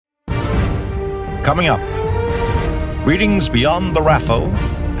Coming up, readings beyond the RAFO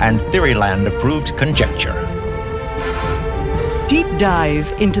and Theoryland approved conjecture. Deep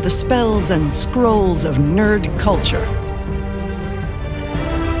dive into the spells and scrolls of nerd culture.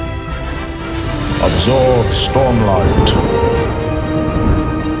 Absorb Stormlight.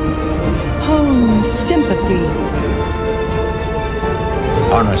 Hone sympathy.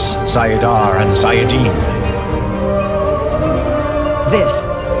 Harness Sayadar and Sayadine. This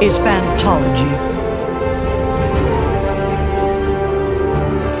is Phantology.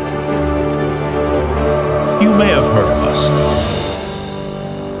 You may have heard of us.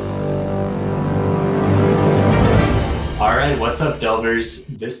 All right, what's up, Delvers?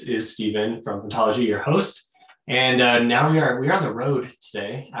 This is Steven from Phantology, your host. And now we're on the road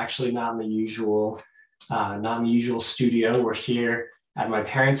today. Actually, not in the usual studio. We're here at my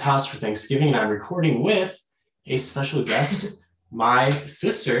parents' house for Thanksgiving, and I'm recording with a special guest, my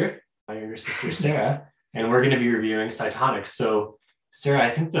sister, my younger sister, Sarah, and we're going to be reviewing Cytonic. So, Sarah,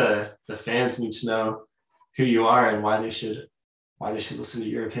 I think the fans need to know who you are and why they should listen to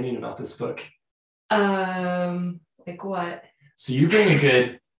your opinion about this book. Like what? So you bring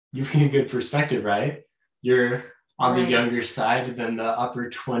a good perspective, right? You're on the younger side than the upper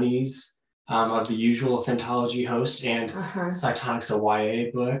 20s of the usual Phantology host, and Cytonic's a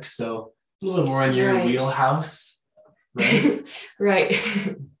YA book, so a little bit more in your wheelhouse, right? Right.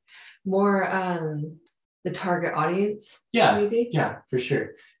 More the target audience. Yeah, maybe. Yeah, for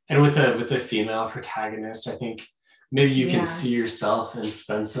sure. And with a female protagonist, I think maybe you can see yourself in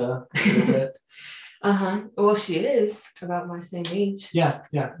Spensa a little bit. Well, she is about my same age. Yeah.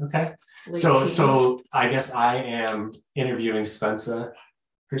 Okay. So I guess I am interviewing Spensa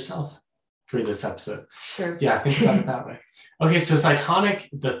herself for this episode. Sure. Yeah, think about it that way. Okay, so Cytonic,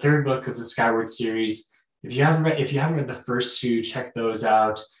 the third book of the Skyward series. If you haven't read the first two, check those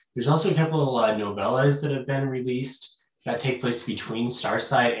out. There's also a couple of novellas that have been released that take place between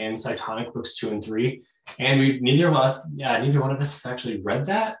Starsight and Cytonic books 2 and 3, and neither one of us has actually read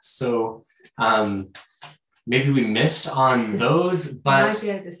that. So maybe we missed on those, but might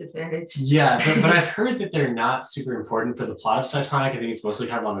be at a disadvantage. Yeah, but I've heard that they're not super important for the plot of Cytonic. I think it's mostly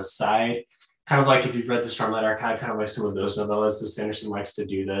kind of on the side, kind of like if you've read the Stormlight Archive, kind of like some of those novellas. So Sanderson likes to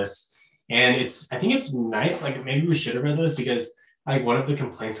do this, and I think it's nice. Like maybe we should have read those, because like one of the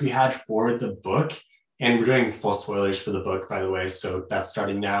complaints we had for the book, and we're doing full spoilers for the book, by the way, so that's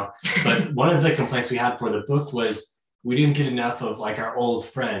starting now. But one of the complaints we had for the book was we didn't get enough of like our old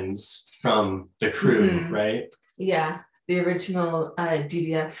friends from the crew, right? Yeah, the original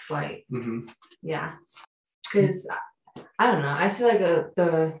DDF flight. Yeah, because I don't know. I feel like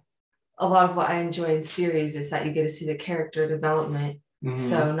a lot of what I enjoy in series is that you get to see the character development.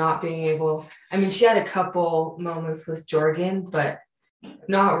 So not being able, I mean, she had a couple moments with Jorgen, but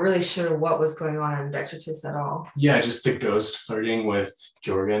not really sure what was going on in Detritus at all. Yeah, just the ghost flirting with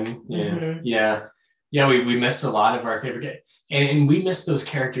Jorgen. Yeah, we missed a lot of our favorite, and we missed those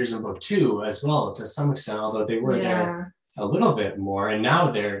characters in book 2 as well to some extent, although they were there a little bit more. And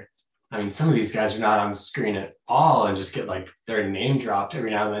now some of these guys are not on screen at all and just get like their name dropped every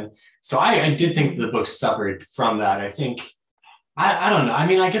now and then. So I did think the book suffered from that. I think, I don't know. I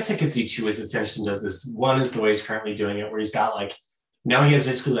mean, I guess I could see two ways that Sanderson does this. One is the way he's currently doing it, where he's got like, now he has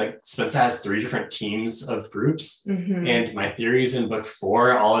basically like, Spensa has 3 different teams of groups. And my theory is in book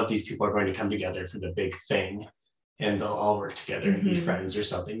 4, all of these people are going to come together for the big thing, and they'll all work together and be friends or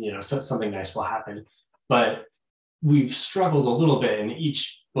something, so something nice will happen. But we've struggled a little bit in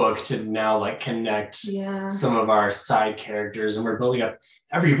each book to now like connect some of our side characters, and we're building up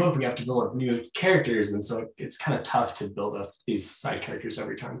every book. We have to build up new characters, and so it's kind of tough to build up these side characters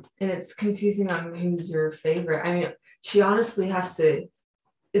every time. And it's confusing on who's your favorite. I mean, she honestly has to,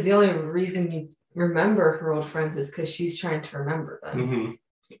 the only reason you remember her old friends is because she's trying to remember them.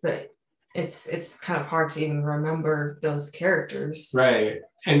 But it's kind of hard to even remember those characters. Right.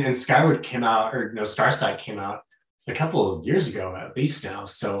 And Skyward came out, or no, Starsight came out a couple of years ago at least now.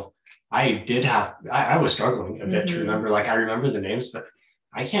 So I was struggling a bit to remember. Like I remember the names, but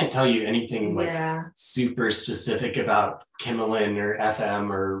I can't tell you anything like super specific about Kimmelin or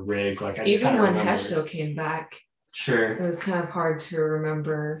FM or Rig. Like I just even when Hesho came back. Sure. It was kind of hard to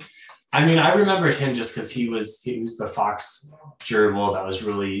remember. I mean, I remembered him just because he was the fox gerbil that was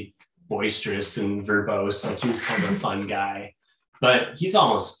really boisterous and verbose. Like he was kind of a fun guy. But he's a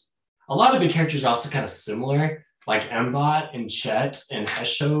lot of the characters are also kind of similar. Like Mbot and Chet and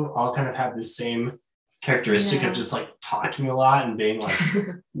Hesho all kind of have the same characteristic of just like talking a lot and being like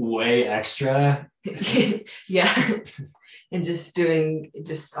way extra. And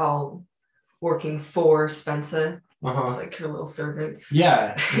just all working for Spensa. Just like her little servants.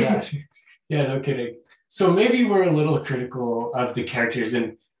 Yeah. Yeah, no kidding. So maybe we're a little critical of the characters,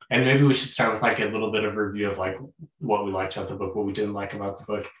 and maybe we should start with like a little bit of a review of like what we liked about the book, what we didn't like about the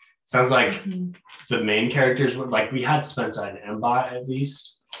book. Sounds like the main characters were like, we had Spencer and Embot at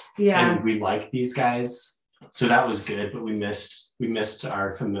least. Yeah. And we liked these guys. So that was good, but we missed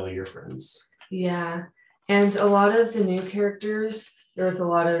our familiar friends. Yeah. And a lot of the new characters, there was a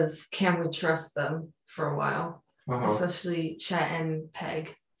lot of can we trust them for a while, especially Chet and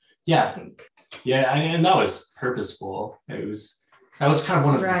Peg. Yeah. Yeah, and that was purposeful. That was kind of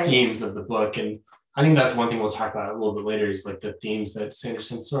one of the themes of the book. And I think that's one thing we'll talk about a little bit later is like the themes that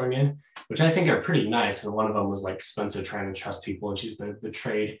Sanderson's throwing in, which I think are pretty nice. And one of them was like Spencer trying to trust people, and she's been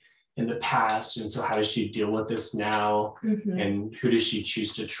betrayed in the past. And so how does she deal with this now? And who does she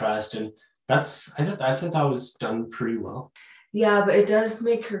choose to trust? And I thought that was done pretty well. Yeah, but it does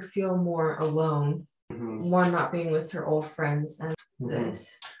make her feel more alone. One, not being with her old friends, and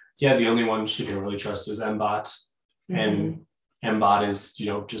this. Yeah, the only one she can really trust is Embot. And Embot is,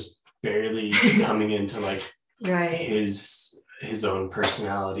 just barely coming into like his own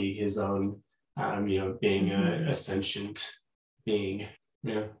personality, his own, being a sentient being.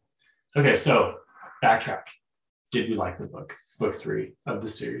 Yeah. Okay, so backtrack. Did we like the book 3 of the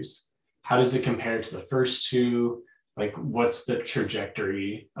series? How does it compare to the first 2? Like, what's the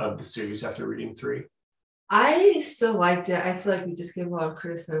trajectory of the series after reading 3? I still liked it. I feel like we just gave a lot of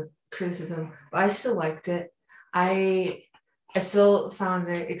criticism, but I still liked it. I still found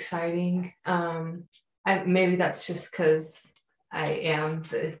it exciting. Maybe that's just because I am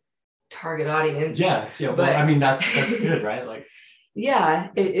the target audience. Yeah. But, well, I mean, that's good, right? Like, yeah,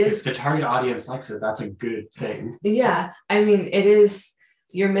 it is. If the target audience likes it, that's a good thing. Yeah, I mean, it is.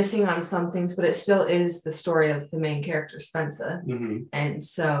 You're missing on some things, but it still is the story of the main character, Spencer, and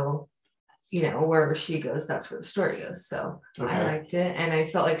so. Wherever she goes, that's where the story goes. So I liked it. And I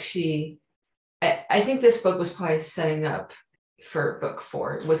felt like I think this book was probably setting up for book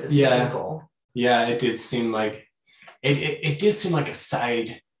 4 was its main goal. Yeah, it did seem like it did seem like a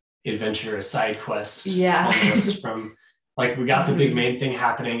side adventure, a side quest. Yeah. Almost from like we got the big main thing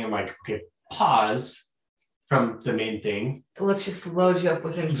happening and like, okay, pause from the main thing. Let's just load you up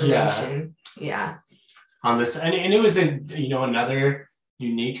with information. Yeah. On this, and it was in, another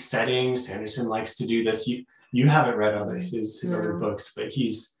unique setting. Sanderson likes to do this. You haven't read his other books, but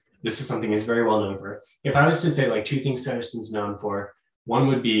this is something he's very well known for. If I was to say like 2 things Sanderson's known for, one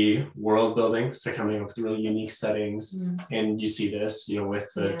would be world building, so coming up with really unique settings, and you see this, with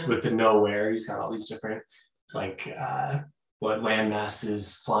the nowhere. He's got all these different like land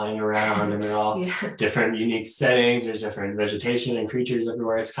masses flying around, and they're all different unique settings. There's different vegetation and creatures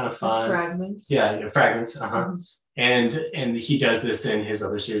everywhere. It's kind of fun. Fragments. Yeah, fragments. And he does this in his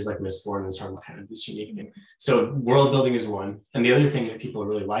other series like Mistborn and Storm, kind of this unique thing. So world building is one. And the other thing that people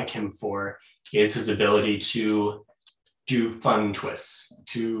really like him for is his ability to do fun twists,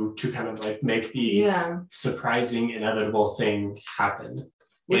 to kind of like make the surprising, inevitable thing happen.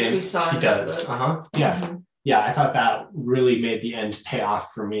 Which we saw he does. Yeah. Yeah, I thought that really made the end pay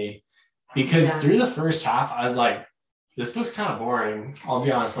off for me. Because through the first half, I was like, this book's kind of boring. I'll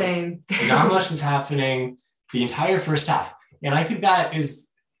be honest. Same. Like, not much was happening the entire first half. And I think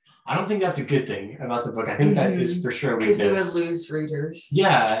I don't think that's a good thing about the book. I think that is for sure a weakness. Because it would lose readers.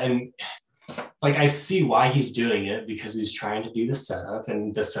 Yeah, and like I see why he's doing it, because he's trying to do the setup,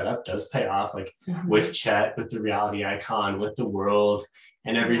 and the setup does pay off, like with Chet, with the reality icon, with the world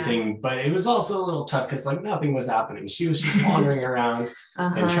and everything. But it was also a little tough because like nothing was happening. She was just wandering around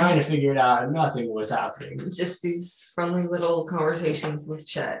and trying to figure it out, and nothing was happening. Just these friendly little conversations with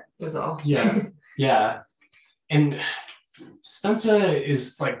Chet was all. Yeah. And Spencer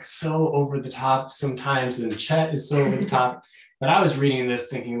is like so over the top sometimes, and Chet is so over the top that I was reading this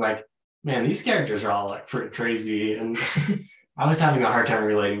thinking like, man, these characters are all like pretty crazy. And I was having a hard time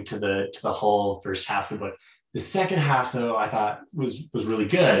relating to the whole first half of the book. The second half, though, I thought was really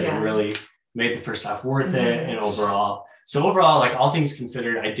good and really made the first half worth it. And overall, like all things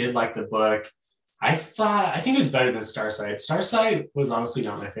considered, I did like the book. I think it was better than Starsight. Starsight was honestly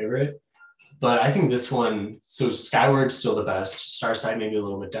not my favorite. But I think this one, so Skyward's still the best. Starsight maybe a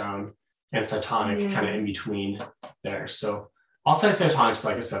little bit down, and Cytonic kind of in between there. So I'll say Cytonic's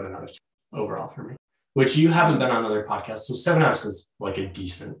like a 7 out of 10 overall for me, which you haven't been on other podcasts. So 7 out of 10 is like a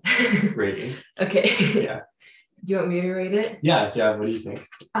decent rating. Okay. Yeah. Do you want me to rate it? Yeah. What do you think?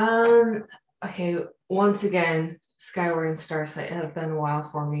 Okay. Once again, Skyward and Starsight have been a while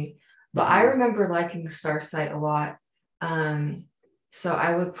for me, but I remember liking Starsight a lot. So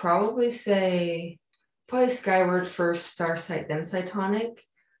I would probably say Skyward first, Starsight, then Cytonic.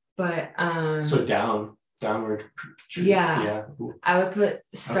 But so down. Downward Truth. Yeah. I would put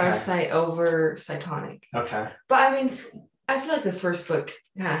Starsight over Cytonic. Okay. But I mean, I feel like the first book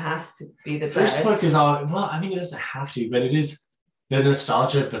kind of has to be the first best. book is all, well, I mean, it doesn't have to, but it is the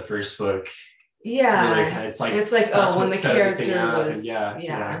nostalgia of the first book. Yeah. Really it's like oh, when the character was,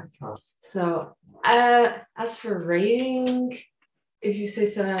 yeah. Oh. So as for rating, if you say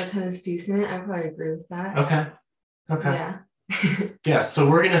 7 out of 10 is decent, I probably agree with that. Okay. Yeah. Yeah, so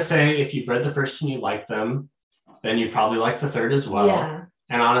we're gonna say if you've read the first two and you like them, then you probably like the third as well. Yeah.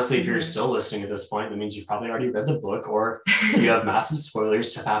 And honestly, if you're still listening at this point, that means you probably already read the book, or you have massive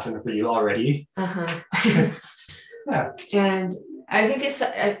spoilers to happen for you already. Yeah. And I think it's,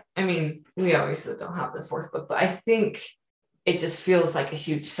 I mean, we obviously don't have the fourth book, but I think it just feels like a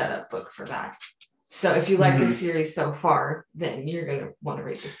huge setup book for that. So if you like the series so far, then you're going to want to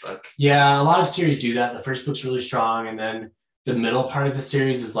read this book. Yeah, a lot of series do that. The first book's really strong, and then the middle part of the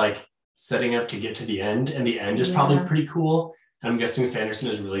series is like setting up to get to the end, and the end is probably pretty cool. I'm guessing Sanderson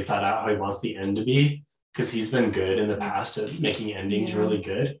has really thought out how he wants the end to be, because he's been good in the past at making endings really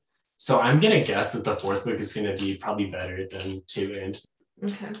good. So I'm going to guess that the fourth book is going to be probably better than 2 and.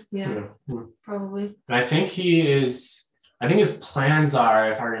 Okay, yeah. Probably. And I think his plans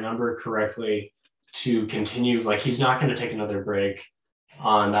are, if I remember correctly, to continue, like he's not going to take another break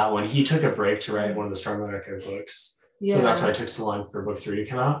on that one. He took a break to write one of the Stormlight Archive books. Yeah. So that's why it took so long for book 3 to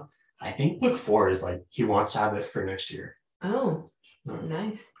come out. I think book 4 is like, he wants to have it for next year. Oh,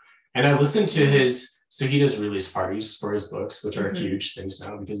 nice. And I listened to his, so he does release parties for his books, which are huge things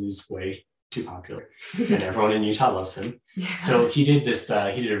now because he's way too popular and everyone in Utah loves him. Yeah. So he did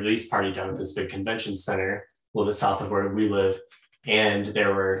a release party down at this big convention center, a little bit south of where we live. And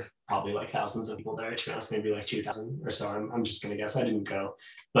there were probably like thousands of people there, to be honest, maybe like 2,000 or so. I'm just going to guess. I didn't go.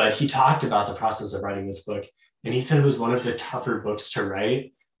 But he talked about the process of writing this book. And he said it was one of the tougher books to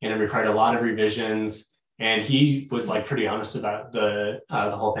write, and it required a lot of revisions. And he was like pretty honest about the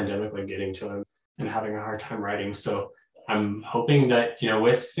whole pandemic, like getting to him and having a hard time writing. So I'm hoping that,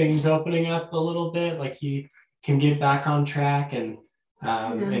 with things opening up a little bit, like he can get back on track and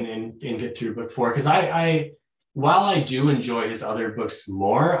get through book 4. Because while I do enjoy his other books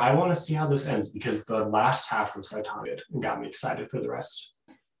more, I want to see how this ends, because the last half of Cytonic got me excited for the rest.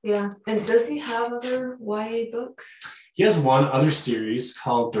 Yeah. And does he have other YA books? He has one other series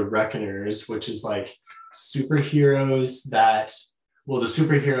called The Reckoners, which is like superheroes that, the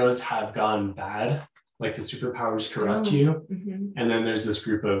superheroes have gone bad, like the superpowers corrupt you. And then there's this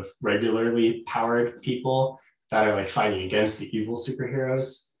group of regularly powered people that are like fighting against the evil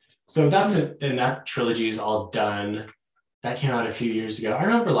superheroes. So that's it. And that trilogy is all done. That came out a few years ago. I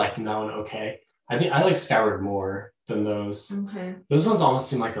remember liking that one okay. I think I like Skyward more than those. Okay. Those ones almost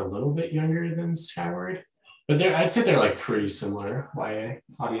seem like a little bit younger than Skyward. But I'd say they're like pretty similar YA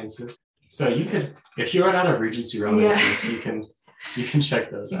audiences. So you could, if you run out of Regency romances, you can check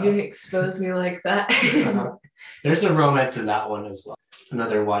those out. You expose me like that. There's a romance in that one as well.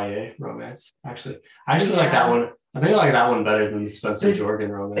 Another YA romance, actually. I actually like that one. I think I like that one better than the Spencer Jorgen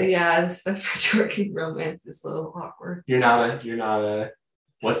romance. Yeah, the Spencer Jorgen romance is a little awkward. You're not a.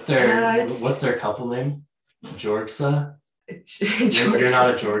 What's their couple name? Jorgsa. You're not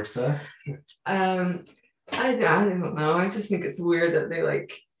a Jorgsa. I don't know. I just think it's weird that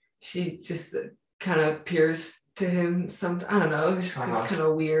she just kind of appears to him. I don't know. It's just kind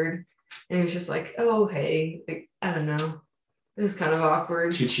of weird, and he was just like, "Oh, hey," I don't know. It was kind of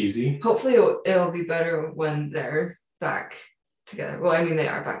awkward. Too cheesy. Hopefully it'll be better when they're back together. Well, I mean, they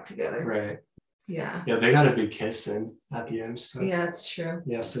are back together. Right. Yeah. Yeah, they got a big kiss in at the end. So. Yeah, that's true.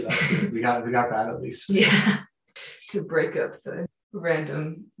 Yeah, so that's good. We got that at least. Yeah. To break up the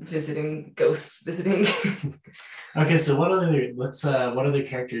random ghost visiting. Okay, so what other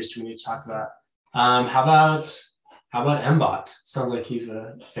characters do we need to talk about? How about Mbot? Sounds like he's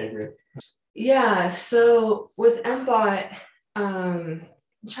a favorite. Yeah, so with Mbot, I'm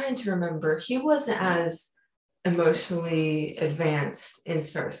trying to remember. He wasn't as emotionally advanced in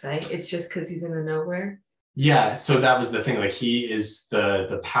Starsight. It's just because he's in the nowhere. Yeah, so that was the thing. Like he is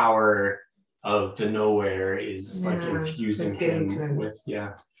the power of the nowhere is like infusing him with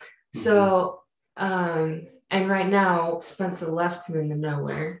So and right now Spencer left him in the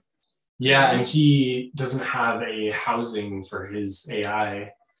nowhere. Yeah, and he doesn't have a housing for his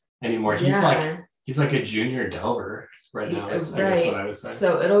AI anymore. He's like a junior delver right now, I guess what I would say.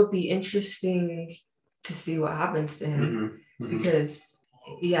 So it'll be interesting to see what happens to him because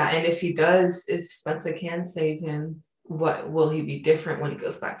and if Spencer can save him, what will he be different when he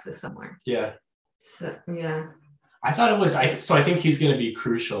goes back to somewhere? Yeah. So yeah. I thought it was I think he's going to be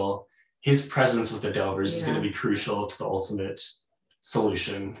crucial. His presence with the Delvers is going to be crucial to the ultimate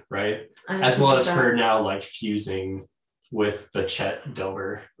solution, right? As well as her now like fusing with the Chet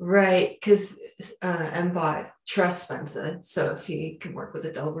Delver. Right, because Mbot trusts Spencer, so if he can work with the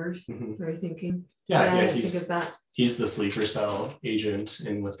Delvers, are you thinking? Yeah, he's the sleeper cell agent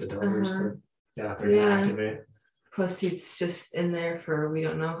in with the Delvers. They're gonna activate. Plus he's just in there for we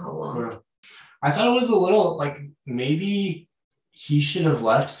don't know how long. I thought it was a little like maybe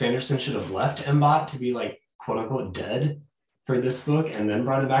Sanderson should have left Mbot to be like quote unquote dead for this book and then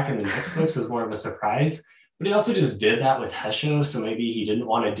brought him back in the next book, so it was more of a surprise. But he also just did that with Hesho, so maybe he didn't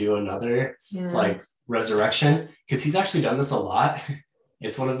want to do another like resurrection, because he's actually done this a lot.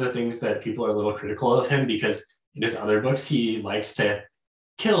 It's one of the things that people are a little critical of him, because in his other books he likes to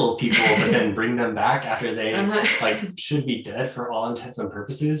kill people but then bring them back after they like should be dead for all intents and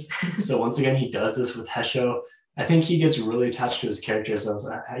purposes. So once again he does this with Hesho. I think he gets really attached to his character, so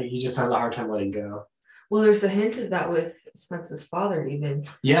he just has a hard time letting go. Well, there's a hint of that with Spencer's father, even.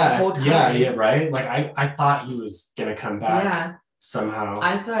 Yeah, right. Like I thought he was gonna come back somehow.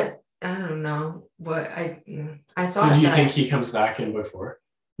 I thought, I don't know what I thought. So do you think he comes back in book 4?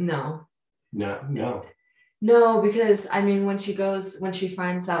 No, because I mean, when she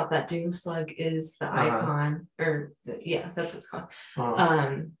finds out that Doomslug is the icon, or that's what it's called.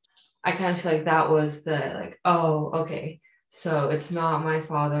 I kind of feel like that was the like, oh, okay, so it's not my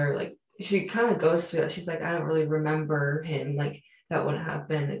father. Like, she kind of goes through it. She's like, I don't really remember him. Like, that wouldn't have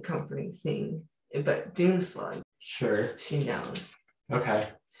been a comforting thing. But Doomslug, sure, she knows. Okay.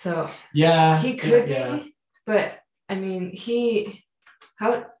 So yeah, he could be, but I mean,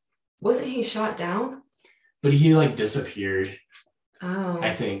 how wasn't he shot down? But he like disappeared. Oh.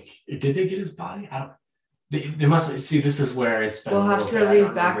 I think. Did they get his body? I don't. They must see. This is where it's been. We'll have to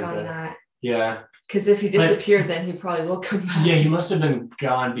read back on that. Yeah. Because if he disappeared, then he probably will come back. Yeah, he must have been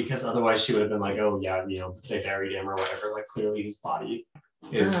gone, because otherwise she would have been like, oh yeah, they buried him or whatever. Like clearly his body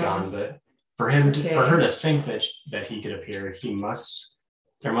is gone. But for him, for her to think that he could appear,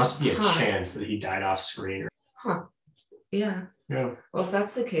 there must be a chance that he died off screen. Yeah. Yeah. Well, if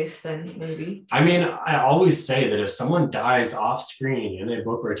that's the case, then maybe. I mean, I always say that if someone dies off screen in a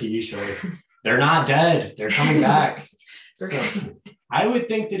book or a TV show, they're not dead. They're coming back. So I would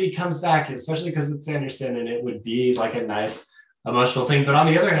think that he comes back, especially because it's Sanderson, and it would be like a nice emotional thing. But on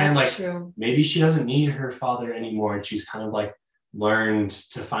the other hand, like maybe she doesn't need her father anymore, and she's kind of like learned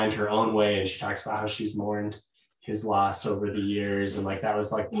to find her own way. And she talks about how she's mourned his loss over the years, and like that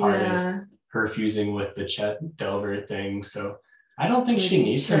was like part of her fusing with the Chet Delver thing. So I don't think she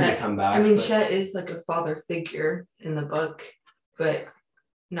needs him to come back. I mean, Chet is like a father figure in the book, but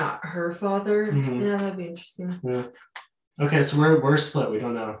not her father. Yeah, that'd be interesting. Yeah. Okay, so we're split. We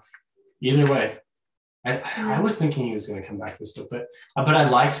don't know. Either way, I was thinking he was going to come back this book, but I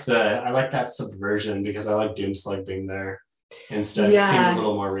liked that subversion, because I like Doomslug being there instead. It seemed a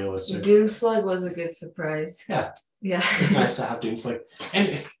little more realistic. Doomslug was a good surprise. Yeah. It's nice to have Doomslug,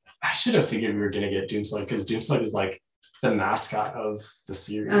 and I should have figured we were going to get Doomslug, because Doomslug is like the mascot of the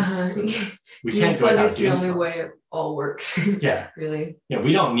series. So we can't go without Doomslug. The only way it all works. Yeah. Really. Yeah,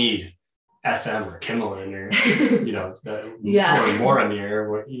 we don't need FM or Kimmelin or or Moramir,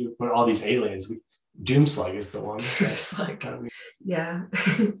 or all these aliens. Doomslug is the one. Yeah.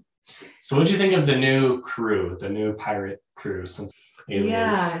 So what do you think of the new crew, the new pirate crew since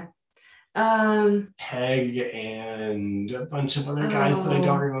aliens? Peg and a bunch of other guys that I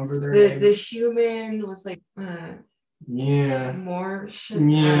don't remember their names. The human was like more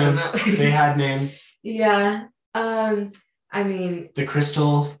they had names. Yeah. I mean, the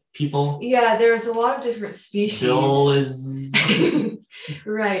crystal people. Yeah, there was a lot of different species. Bill is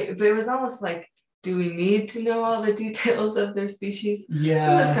right, but it was almost like, do we need to know all the details of their species?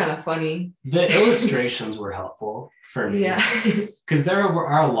 Yeah, it was kind of funny. The illustrations were helpful for me. Yeah, because there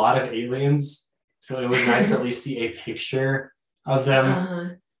are a lot of aliens, so it was nice to at least see a picture of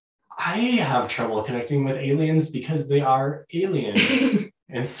them. I have trouble connecting with aliens because they are alien,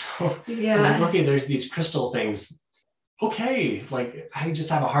 and so I was like, okay, there's these crystal things. Okay, like I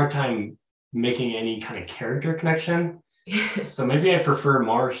just have a hard time making any kind of character connection. So maybe I prefer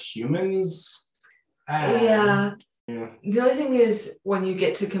more humans. The only thing is when you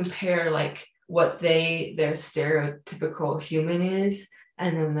get to compare like what their stereotypical human is,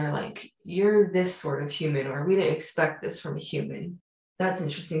 and then they're like, you're this sort of human, or we didn't expect this from a human. That's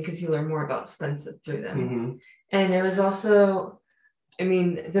interesting, because you learn more about Spencer through them. And it was also, I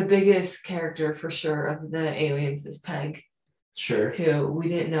mean, the biggest character for sure of the aliens is Peg. Sure. Who we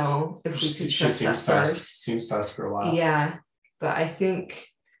didn't know if we could trust that first. Seems sus for a while. Yeah, but I think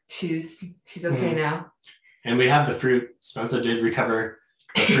she's okay now. And we have the fruit. Spencer did recover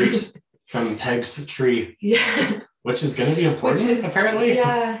the fruit from Peg's tree. Yeah. Which is going to be important, apparently.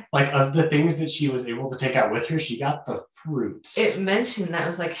 Yeah. Like, of the things that she was able to take out with her, she got the fruit. It mentioned that. It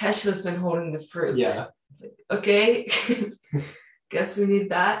was like, Hesha's been holding the fruit. Yeah. Okay. Guess we need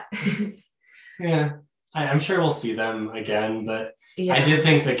that. Yeah. I'm sure we'll see them again, but yeah. I did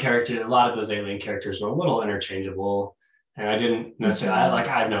think a lot of those alien characters were a little interchangeable, and I didn't necessarily, I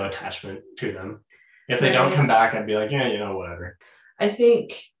have no attachment to them. If they don't come back, I'd be like, yeah, whatever. I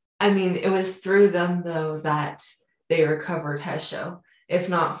think, it was through them, though, that they recovered Hesho. If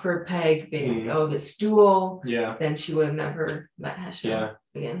not for Peg being, this duel, then she would have never met Hesho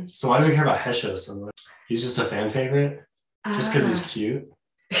again. So why do we care about Hesho so much? He's just a fan favorite? Just because he's cute?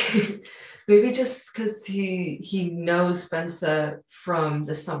 Maybe just because he knows Spensa from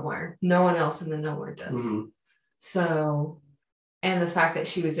the Somewhere. No one else in the Nowhere does. So, and the fact that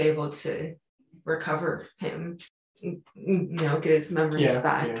she was able to recover him, get his memories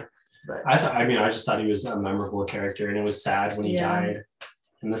back. Yeah. But I just thought he was a memorable character, and it was sad when he died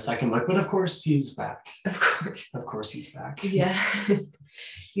in the second book, but of course he's back. Of course he's back. Yeah.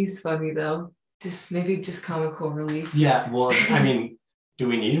 He's funny though. Maybe just comical relief. Yeah, well, do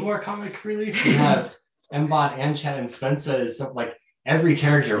we need more comic relief? We have Mbot and Chet and Spensa is like every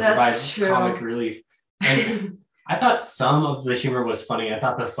character provides comic relief. And I thought some of the humor was funny. I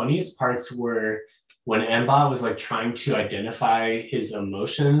thought the funniest parts were when Mbot was like trying to identify his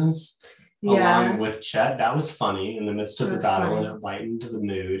emotions along with Chet. That was funny in the midst of the battle, and it lightened the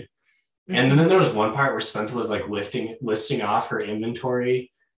mood. And then there was one part where Spensa was like listing off her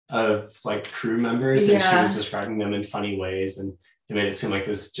inventory of like crew members, and she was describing them in funny ways, and it made it seem like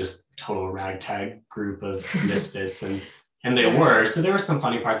this just total ragtag group of misfits, and they were. So there were some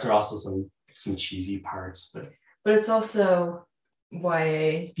funny parts. There were also some cheesy parts, but it's also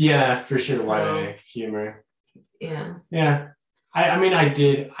YA. Yeah, for sure, so, YA humor. Yeah.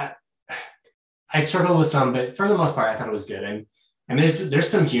 I struggled with some, but for the most part, I thought it was good. And there's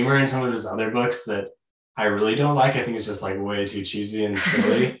some humor in some of his other books that I really don't like. I think it's just like way too cheesy and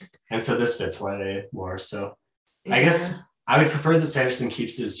silly. And so this fits YA more. So I guess I would prefer that Sanderson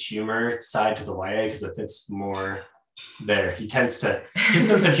keeps his humor side to the YA because it fits more there. His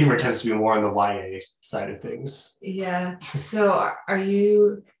sense of humor tends to be more on the YA side of things. Yeah. So do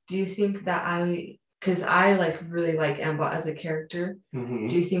you think that because I really like Mbot as a character, do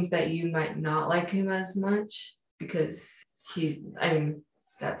you think that you might not like him as much? Because he's a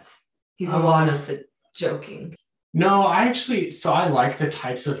lot of the joking. No, I like the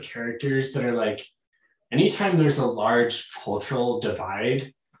types of characters that are like, anytime there's a large cultural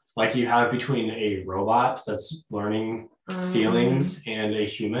divide, like you have between a robot that's learning feelings and a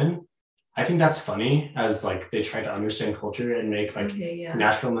human, I think that's funny, as like they try to understand culture and make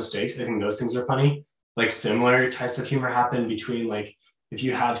natural mistakes. I think those things are funny. Like similar types of humor happen between like, if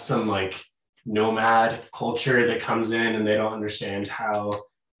you have some like nomad culture that comes in and they don't understand how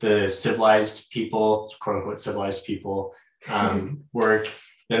the civilized people, quote unquote civilized people, work,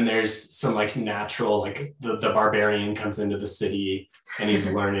 then there's some like natural, like the barbarian comes into the city and he's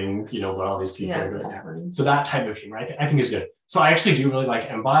learning, what all these people are doing. So that type of humor I think is good. So I actually do really like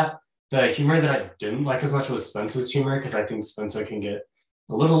Mbot. The humor that I didn't like as much was Spensa's humor, because I think Spensa can get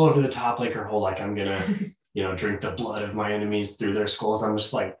a little over the top, like her whole like, I'm gonna drink the blood of my enemies through their skulls. I'm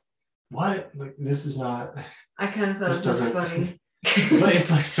just like, what? Like, this is not. I kind of thought it was funny. But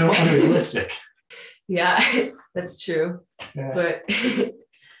it's like so unrealistic. Yeah, that's true. Yeah. But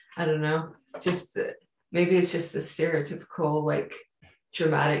I don't know. Just maybe it's just the stereotypical like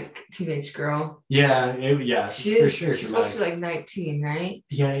dramatic teenage girl. Yeah, she's supposed to be like 19, right?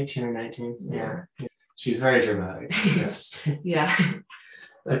 Yeah, 18 or 19. Yeah. She's very dramatic. Yes. Yeah.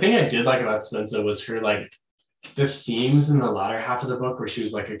 The thing I did like about Spensa was her like the themes in the latter half of the book, where she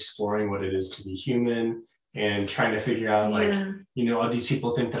was like exploring what it is to be human and trying to figure out like, all these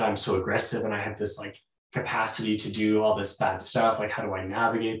people think that I'm so aggressive and I have this like capacity to do all this bad stuff. Like, how do I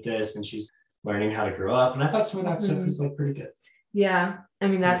navigate this? And she's learning how to grow up. And I thought some of that stuff was like pretty good. Yeah.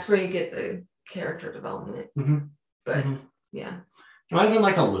 That's where you get the character development. But yeah. It might have been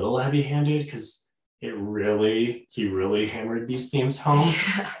like a little heavy handed because he really hammered these themes home.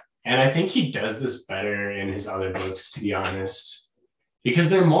 Yeah. And I think he does this better in his other books, to be honest, because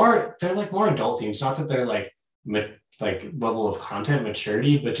they're like more adult themes. Not that they're like level of content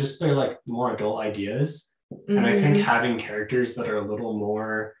maturity, but just they're like more adult ideas. And I think having characters that are a little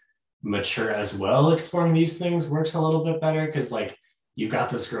more mature as well exploring these things works a little bit better, because like you've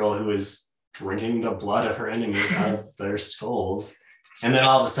got this girl who is drinking the blood of her enemies out of their skulls, and then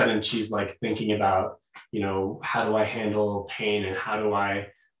all of a sudden she's like thinking about, how do I handle pain and how do I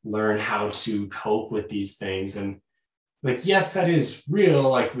learn how to cope with these things. And like, yes, that is real.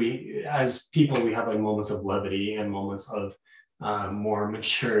 Like we, as people, we have like moments of levity and moments of more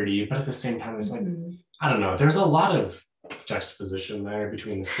maturity, but at the same time, it's like, I don't know, there's a lot of juxtaposition there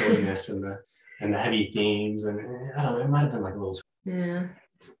between the silliness and the heavy themes, and I don't know, it might have been like a little. Yeah.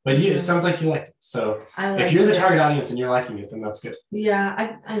 But it sounds like you liked it. So if you're the target audience and you're liking it, then that's good.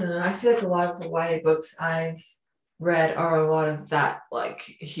 Yeah, I don't know. I feel like a lot of the YA books I've read are a lot of that like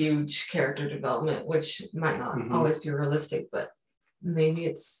huge character development, which might not always be realistic, but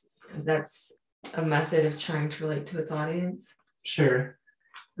maybe that's a method of trying to relate to its audience. Sure.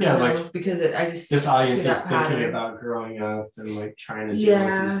 Yeah, like because I just this audience is thinking about growing up and like trying to deal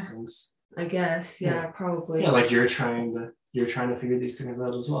with these things. I guess, probably. Yeah, like you're trying to figure these things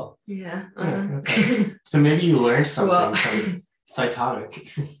out as well. Yeah. Okay. So maybe you learned something from Cytonic.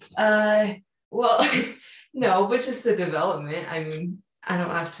 Well, no, but just the development. I mean, I don't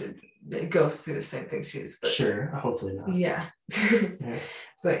have to go through the same thing she is, but sure, hopefully not. Yeah.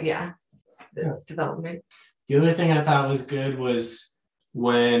 But yeah, the development. The other thing I thought was good was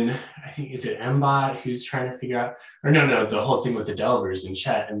when, I think, is it Mbot who's trying to figure out, or no, the whole thing with the Delvers and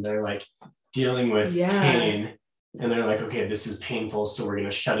Chet, and they're like dealing with pain, and they're like, okay, this is painful, so we're going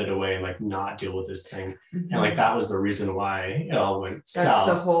to shut it away and like not deal with this thing. And like that was the reason why it all went south.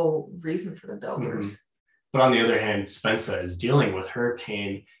 That's the whole reason for the Delvers. But on the other hand, Spensa is dealing with her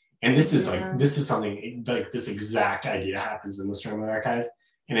pain, and this is something like this exact idea happens in the Stormlight Archive,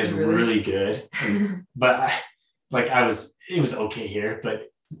 and it's really good. But it was okay here, but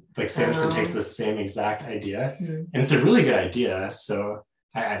like Sanderson takes the same exact idea, and it's a really good idea. So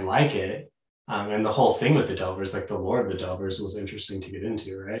I like it. And the whole thing with the Delvers, like the lore of the Delvers, was interesting to get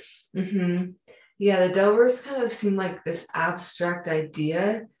into, right? Yeah, the Delvers kind of seem like this abstract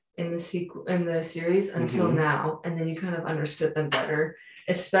idea in the series until now, and then you kind of understood them better,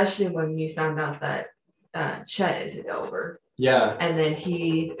 especially when you found out that Chet is a Delver. Yeah, and then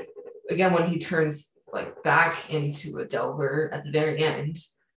when he turns like back into a Delver at the very end,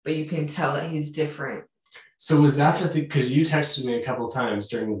 but you can tell that he's different. So was that the thing? Because you texted me a couple of times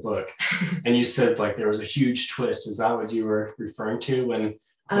during the book, and you said like there was a huge twist. Is that what you were referring to when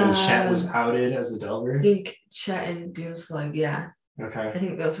Chet was outed as a Delver? I think Chet and Doomslug, yeah. Okay. I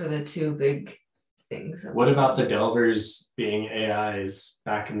think those were the two big things. What about the Delvers being AIs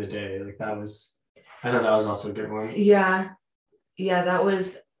back in the day? Like I thought that was also a good one. Yeah, that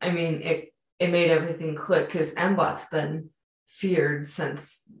was. I mean, it made everything click because Mbot's been feared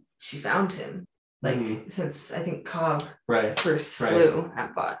since she found him. Like since I think Cobb first flew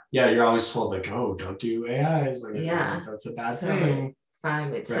Mbot. Yeah, you're always told like, oh, don't do AIs. Like, that's a bad thing. It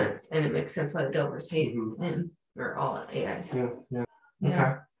finally made sense, and it makes sense why the Delvers hate him or all AIs. Yeah.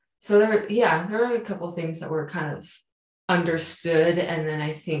 Okay. So there are a couple of things that were kind of understood, and then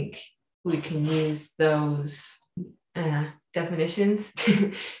I think we can use those definitions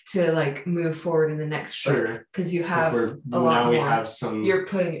to like move forward in the next book, because you have a lot more. Have some, you're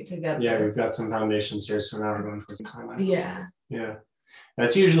putting it together. Yeah, we've got some foundations here, so now we're going towards the climax. Yeah,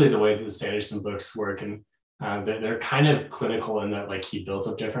 that's usually the way that the Sanderson books work, and they're kind of clinical in that like he builds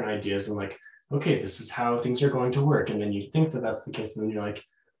up different ideas and like, okay, this is how things are going to work, and then you think that that's the case, and then you're like,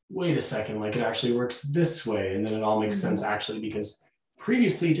 wait a second, like it actually works this way, and then it all makes sense actually, because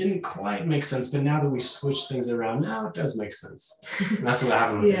previously it didn't quite make sense, but now that we've switched things around, now it does make sense. And that's what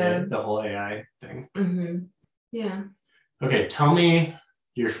happened with the whole AI thing. Yeah. Okay, tell me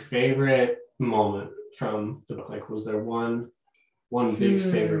your favorite moment from the book. Like, was there one big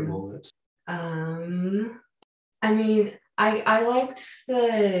favorite moment? I mean, I liked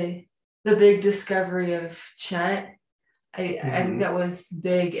the big discovery of Chet. I think that was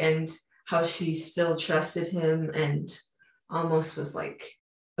big, and how she still trusted him and almost was like,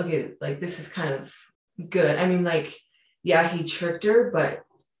 okay, like this is kind of good. I mean, like, yeah, he tricked her, but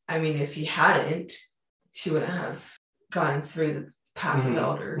I mean, if he hadn't, she wouldn't have gone through the path of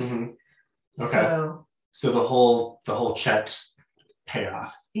elders. Okay. So the whole Chet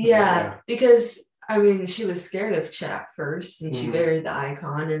payoff. Yeah, because I mean, she was scared of Chet first, and she buried the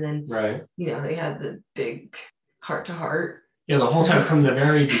icon, and then they had the big heart to heart. Yeah, the whole time from the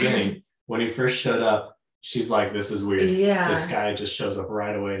very beginning, when he first showed up, she's like, this is weird. Yeah. This guy just shows up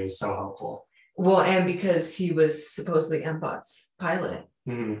right away and he's so helpful. Well, and because he was supposedly Mbot's pilot.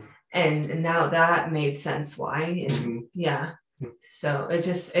 And now that made sense why. And so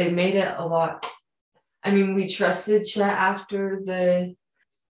it made it a lot. I mean, we trusted Chet after they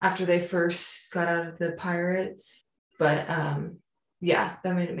first got out of the pirates. But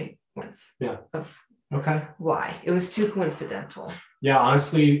that made it make sense. Yeah. Of why. It was too coincidental. Yeah,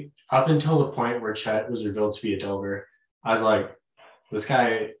 honestly, up until the point where Chet was revealed to be a Delver, I was like, this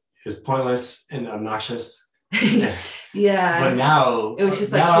guy is pointless and obnoxious, Yeah. But now it was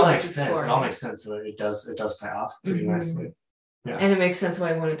just like now he it all liked makes sense. exploring. It all makes sense. So it does pay off pretty nicely. Yeah. And it makes sense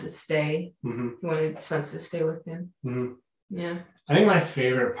why he wanted to stay. Mm-hmm. He wanted Spence to stay with him. Mm-hmm. Yeah. I think my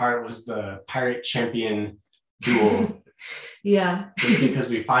favorite part was the pirate champion duel. Yeah. Just because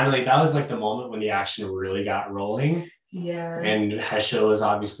that was like the moment when the action really got rolling. Yeah. And Hesha was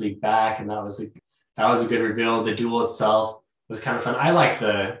obviously back, and that was a good reveal. The duel itself was kind of fun. I like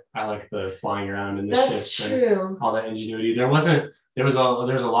the flying around in the That's ships true. and all that ingenuity. There was a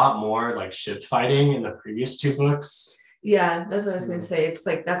lot more like ship fighting in the previous two books. Yeah, that's what I was gonna say. It's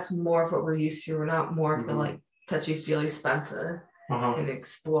like that's more of what we're used to. We're not more of the like touchy-feely Spencer and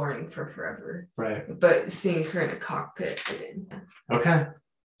exploring for forever. Right. But seeing her in a cockpit again. Okay.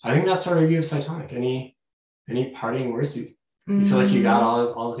 I think that's our review of Cytonic. Any parting words? You feel like you got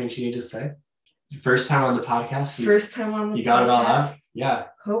all the things you need to say? First time on the podcast. You got it all out? Yeah.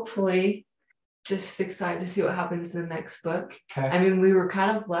 Hopefully. Just excited to see what happens in the next book. Okay. I mean, we were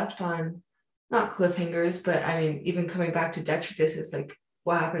kind of left on not cliffhangers, but I mean, even coming back to Detritus, it's like,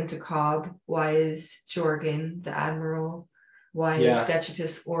 what happened to Cobb? Why is Jorgen the admiral? Why is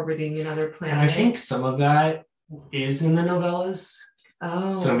Detritus orbiting another planet? And I think some of that is in the novellas.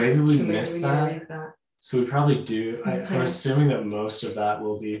 Oh, so maybe we missed that. So we probably do. Okay. I'm assuming that most of that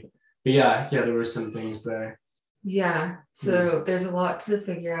will be. But yeah, there were some things there. Yeah. So there's a lot to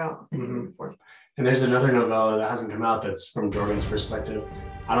figure out. And there's another novella that hasn't come out that's from Jorgen's perspective.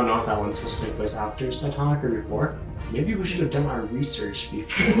 I don't know if that one's supposed to take place after Cytonic or before. Maybe we should have done our research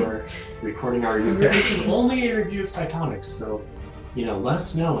before recording our review. But this is only a review of Cytonic, so let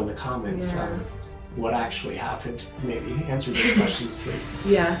us know in the comments what actually happened. Maybe answer those questions, please.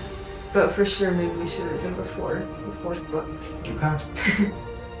 Yeah, but for sure, maybe we should have done before the fourth book. Okay.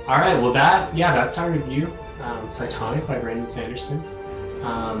 All right. Well, that's our review. Cytonic by Brandon Sanderson.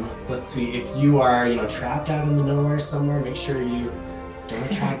 Let's see, if you are trapped out in the nowhere somewhere, make sure you don't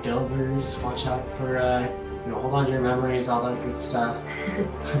attract delvers. Watch out for hold on to your memories, all that good stuff.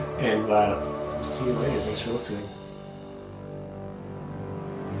 And see you later. Thanks for listening.